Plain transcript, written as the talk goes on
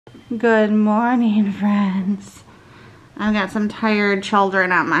Good morning, friends. I've got some tired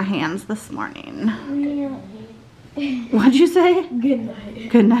children on my hands this morning. What'd you say? Good night.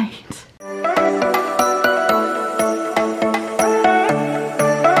 Good night.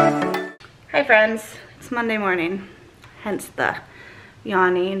 Hi friends, it's Monday morning, hence the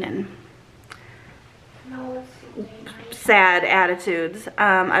yawning and sad attitudes.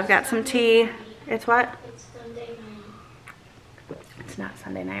 I've got some tea. It's what? It's Sunday night. It's not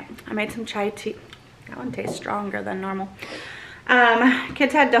Sunday night. I made some chai tea. That one tastes stronger than normal.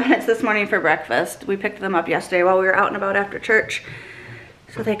 Kids had donuts this morning for breakfast. We picked them up yesterday while we were out and about after church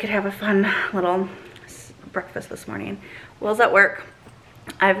so they could have a fun little breakfast this morning. Will's at work.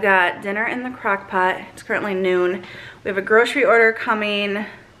 I've got dinner in the Crockpot. It's currently noon. We have a grocery order coming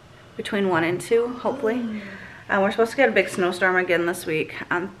between 1 and 2, hopefully. We're supposed to get a big snowstorm again this week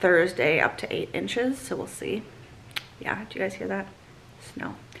on Thursday, up to 8 inches, so we'll see. Yeah, do you guys hear that?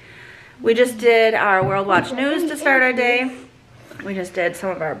 Snow. We just did our World Watch News to start our day. We just did some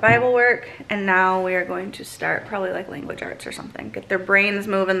of our Bible work, and now we are going to start probably like language arts or something. Get their brains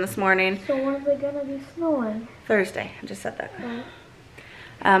moving this morning. So when is it gonna be snowing? Thursday, I just said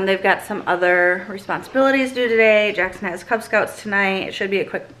that. They've got some other responsibilities due today. Jackson has Cub Scouts tonight. It should be a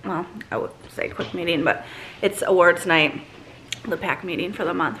quick, well, I would say quick meeting, but it's awards night, the PAC meeting for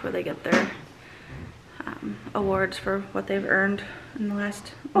the month where they get their awards for what they've earned in the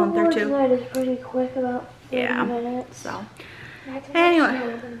last month or two. Awards night is pretty quick, about 30 minutes. So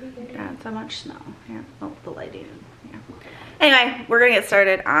anyway, not so much snow. Yeah, oh, the lighting. Yeah. Anyway, we're gonna get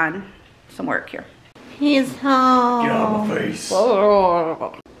started on some work here. He's home. Get out of my face.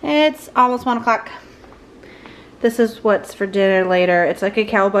 Whoa. It's almost 1 o'clock. This is what's for dinner later. It's like a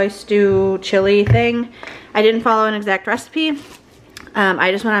cowboy stew chili thing. I didn't follow an exact recipe.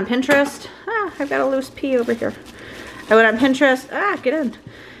 I just went on Pinterest. I've got a loose pea over here. I went on Pinterest, get in,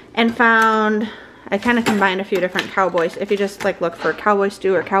 and found, I kind of combined a few different cowboys. If you just like look for cowboy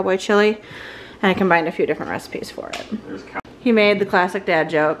stew or cowboy chili, and I combined a few different recipes for it. He made the classic dad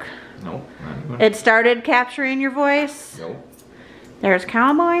joke. No. It started capturing your voice. Nope. There's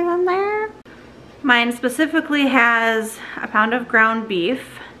cowboys in there. Mine specifically has a pound of ground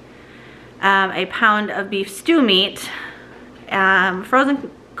beef, a pound of beef stew meat, frozen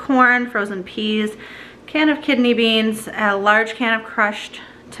corn, frozen peas, can of kidney beans, a large can of crushed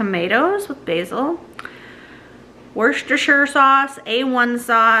tomatoes with basil, Worcestershire sauce, A1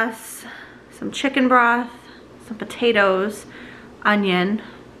 sauce, some chicken broth, some potatoes, onion,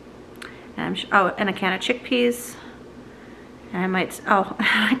 and and a can of chickpeas. And I might,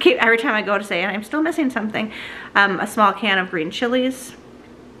 every time I go to say it, I'm still missing something. A small can of green chilies.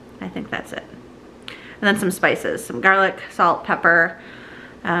 I think that's it. And then some spices, some garlic, salt, pepper,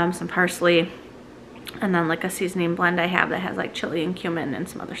 some parsley, and then like a seasoning blend I have that has like chili and cumin and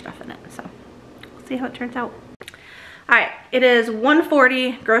some other stuff in it. So we'll see how it turns out. All right, it is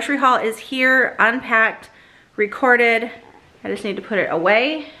 1:40. Grocery haul is here, unpacked, recorded. I just need to put it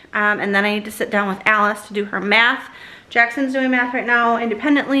away. And then I need to sit down with Alice to do her math. Jackson's doing math right now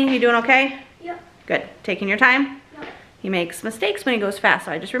independently. You doing okay? Yep. Good. Taking your time? Yep. He makes mistakes when he goes fast,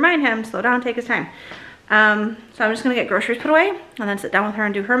 so I just remind him, slow down, take his time. So I'm just gonna get groceries put away and then sit down with her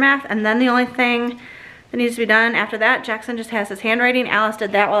and do her math. And then the only thing that needs to be done after that, Jackson just has his handwriting. Alice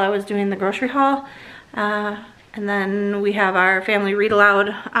did that while I was doing the grocery haul. And then we have our family read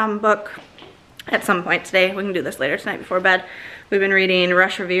aloud book at some point today. We can do this later tonight before bed. We've been reading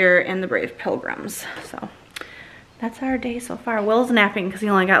Rush Revere and the Brave Pilgrims. So that's our day so far. Will's napping because he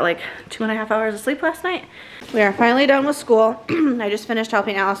only got like 2.5 hours of sleep last night. We are finally done with school. I just finished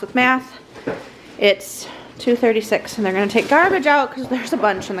helping Alice with math. It's 2:36 and they're gonna take garbage out because there's a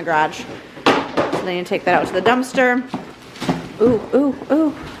bunch in the garage. So they need to take that out to the dumpster. Ooh, ooh,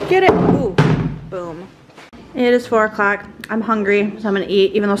 ooh, get it, ooh, boom. It is 4 o'clock. I'm hungry, so I'm gonna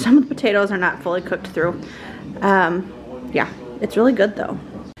eat, even though some of the potatoes are not fully cooked through. Yeah, it's really good though.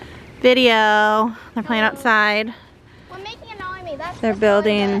 Video, they're playing outside. We're making an army. They're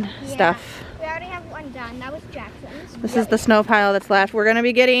building stuff. We already have one done. That was Jackson's. This is the snow pile that's left. We're gonna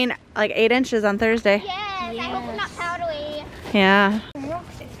be getting like 8 inches on Thursday. Yes, I hope we're not powdery. Yeah.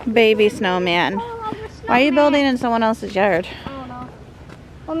 Baby snowman. Why are you building in someone else's yard? I don't know.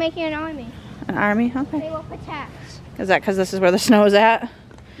 We're making an army. An army? Okay. They will protect. Is that because this is where the snow is at?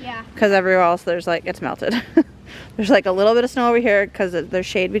 Yeah. Because everywhere else there's like, it's melted. There's like a little bit of snow over here because there's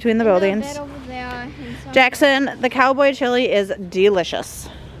shade between the buildings. A bit over there. Jackson, the cowboy chili is delicious.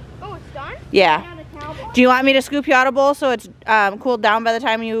 Oh, it's done? Yeah. Do you want me to scoop you out a bowl so it's cooled down by the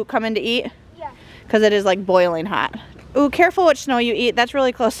time you come in to eat? Yeah. Because it is like boiling hot. Ooh, careful which snow you eat. That's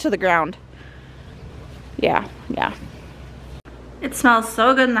really close to the ground. Yeah, yeah. It smells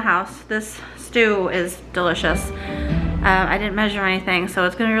so good in the house. This stew is delicious. I didn't measure anything, so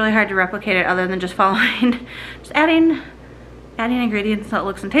it's gonna be really hard to replicate it other than just following, just adding ingredients so it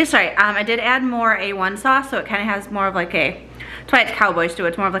looks and tastes right. I did add more A1 sauce, so it kind of has more of like a, that's why it's Cowboy stew.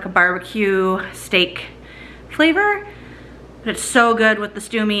 It's more of like a barbecue steak flavor, but it's so good with the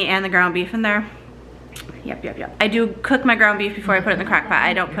stew meat and the ground beef in there. Yep. I do cook my ground beef before I put it in the crock pot.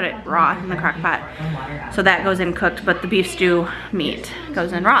 I don't put it raw in the crock pot. So that goes in cooked, but the beef stew meat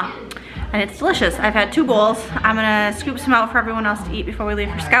goes in raw. And it's delicious. I've had 2 bowls. I'm gonna scoop some out for everyone else to eat before we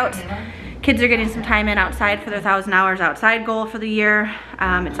leave for Scouts. Kids are getting some time in outside for their 1,000 hours outside goal for the year.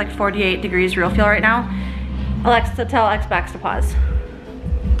 It's like 48 degrees real feel right now. Alexa, tell Xbox to pause.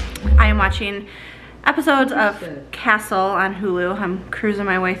 I am watching episodes of Castle on Hulu. I'm cruising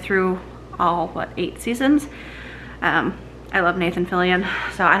my way through all, what, 8 seasons? I love Nathan Fillion,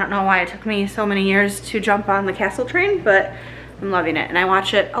 so I don't know why it took me so many years to jump on the Castle train, but I'm loving it, and I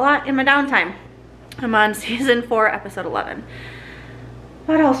watch it a lot in my downtime. I'm on season 4, episode 11.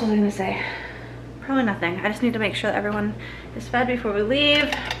 What else was I gonna say? Probably nothing. I just need to make sure that everyone is fed before we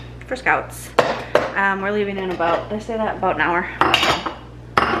leave for Scouts. We're leaving in about, did I say that? About an hour.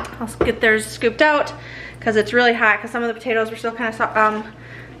 I'll get theirs scooped out because it's really hot, because some of the potatoes were still kind of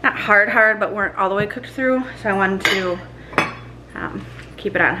not hard, but weren't all the way cooked through. So I wanted to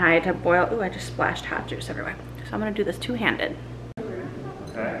keep it on high to boil. Ooh, I just splashed hot juice everywhere. So I'm gonna do this two-handed.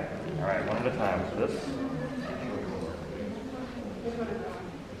 Okay, all right, one at a time. So this.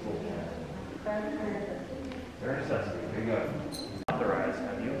 Very necessity, very good. Authorize,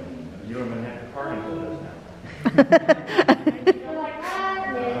 have you? You have been at the party for this now.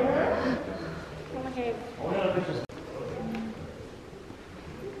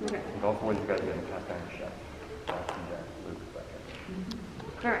 Go for what you got to get in cast iron chef.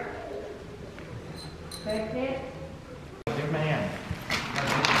 Alright. Give him a hand.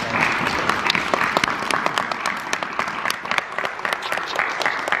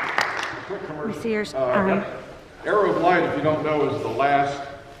 We see your Arrow of light, if you don't know, is the last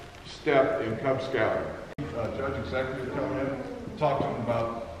step in Cub Scouting. Judge executive come in and talk to them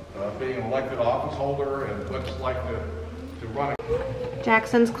about being an elected office holder and what it's like to run.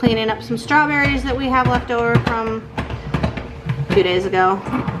 Jackson's cleaning up some strawberries that we have left over from 2 days ago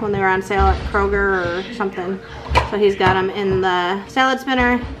when they were on sale at Kroger or something. So he's got them in the salad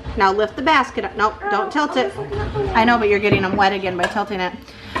spinner. Now lift the basket up. Nope, don't tilt it. I know, but you're getting them wet again by tilting it.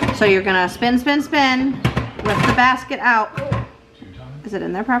 So you're gonna spin, lift the basket out. Is it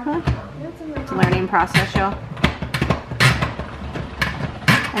in there properly? It's a learning process, y'all.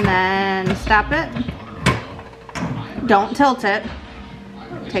 And then stop it. Don't tilt it.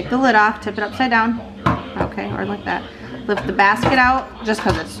 Take the lid off, tip it upside down. Okay, or like that. Lift the basket out, just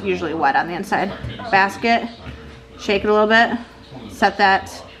because it's usually wet on the inside. Basket, shake it a little bit. Set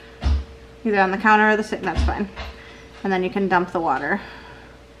that either on the counter or the sink, that's fine. And then you can dump the water.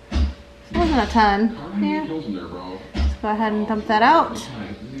 It wasn't a ton. Yeah. Let's go ahead and dump that out.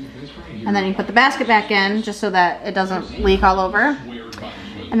 And then you put the basket back in just so that it doesn't leak all over.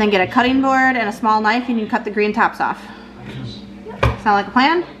 And then get a cutting board and a small knife and you can cut the green tops off. Sound like a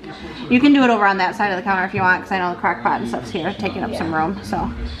plan? You can do it over on that side of the counter if you want, because I know the crock pot and stuff's here taking up some room. So,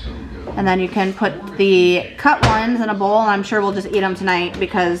 and then you can put the cut ones in a bowl, and I'm sure we'll just eat them tonight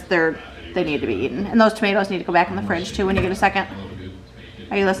because they need to be eaten. And those tomatoes need to go back in the fridge too when you get a second.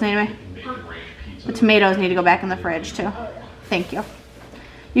 Are you listening to me? The tomatoes need to go back in the fridge too. Thank you.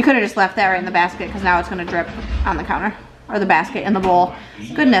 You could have just left that right in the basket because now it's going to drip on the counter. Or the basket in the bowl.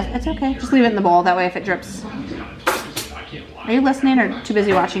 Goodness, it's okay. Just leave it in the bowl. That way if it drips. Are you listening or too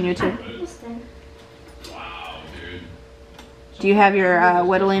busy watching YouTube? Do you have your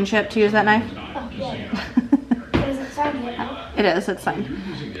whittling chip to use that knife? Oh, yeah. Is it signed yet? It is. It's signed.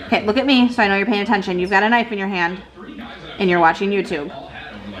 Okay, look at me so I know you're paying attention. You've got a knife in your hand and you're watching YouTube.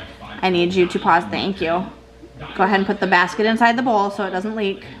 I need you to pause. Thank you. Go ahead and put the basket inside the bowl so it doesn't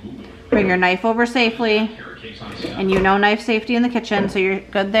leak. Bring your knife over safely. And you know knife safety in the kitchen, so you're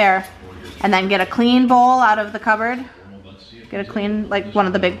good there. And then get a clean bowl out of the cupboard. Get a clean, like one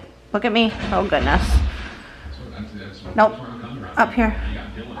of the big, look at me. Oh goodness. Nope, up here.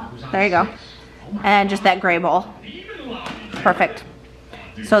 There you go. And just that gray bowl. Perfect.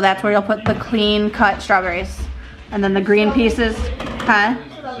 So that's where you'll put the clean cut strawberries. And then the green pieces, huh?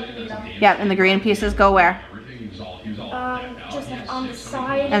 Yeah, and the green pieces go where? Just like on the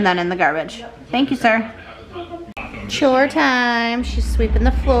side. And then in the garbage. Thank you, sir. Chore time. She's sweeping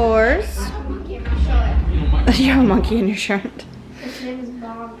the floors. You have a monkey in your shirt. His name is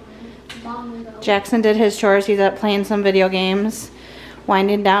Bob. Jackson did his chores. He's up playing some video games.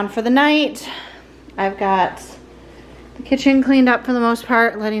 Winding down for the night. I've got The kitchen cleaned up for the most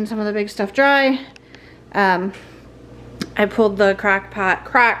part, letting some of the big stuff dry. I pulled the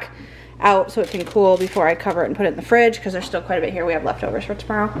crock out so it can cool before I cover it and put it in the fridge because there's still quite a bit here. We have leftovers for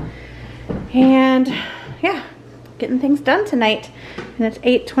tomorrow. And yeah, getting things done tonight. And it's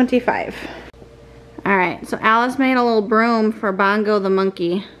 8:25. All right, so Alice made a little broom for Bongo the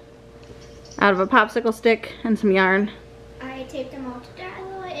monkey out of a popsicle stick and some yarn. I taped him all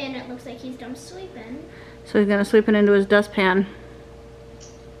together and it looks like he's done sleeping. So he's gonna sweep it into his dustpan.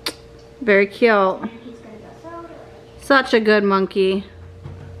 Very cute. And he's gonna go throw it away. Such a good monkey.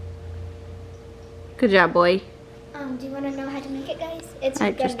 Good job, boy. Do you want to know how to make it, guys? It's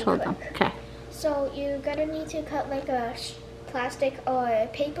I gonna just be told quick. them. Okay. So you're gonna need to cut like a plastic or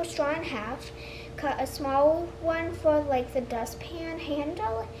paper straw in half. Cut a small one for like the dustpan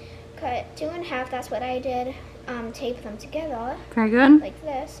handle. Cut 2 in half. That's what I did. Tape them together Very good. like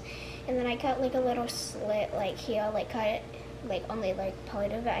this, and then I cut like a little slit like here. Like cut it like only like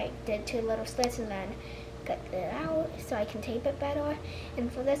part of it. I did 2 little slits and then cut it out so I can tape it better.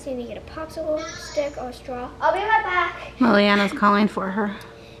 And for this, you need to get a popsicle stick or straw. I'll be right back. Liliana's calling for her.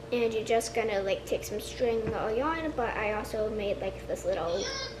 And you're just gonna like take some string or yarn, but I also made like this little.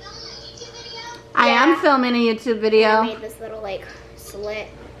 I am filming a YouTube I video. made this little like slit,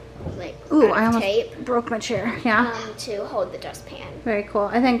 like Ooh, out I of almost tape broke my chair. Yeah. to hold the dustpan. Very cool.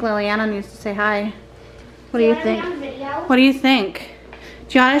 I think Liliana needs to say hi. What do you wanna be think? on video? What do you think?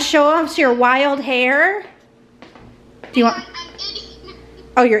 Do you want to show us your wild hair? Do you want?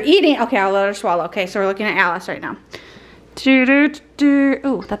 Oh, you're eating? Okay, I'll let her swallow. Okay, so we're looking at Alice right now.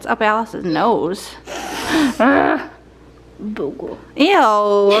 Ooh, that's up Alice's nose. Boogle.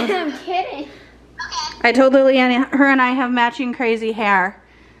 Ew. I'm kidding. I told Liliana, her and I have matching crazy hair.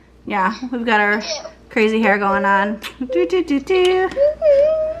 Yeah, we've got our crazy hair going on.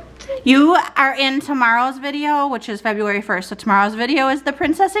 You are in tomorrow's video, which is February 1st. So tomorrow's video is the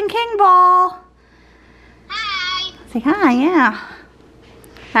Princess and King Ball. Hi. Say hi, yeah.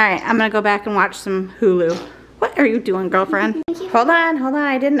 All right, I'm gonna go back and watch some Hulu. What are you doing, girlfriend? Hold on,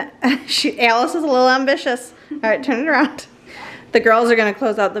 I didn't. Alice is a little ambitious. All right, turn it around. The girls are gonna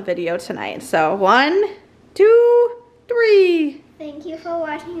close out the video tonight. So 1, 2, 3. Thank you for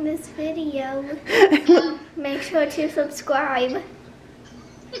watching this video. Make sure to subscribe.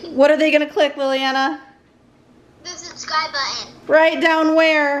 What are they gonna click, Liliana? The subscribe button. Right down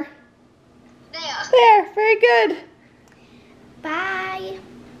where? There. There, very good. Bye.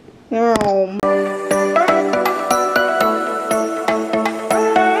 Oh.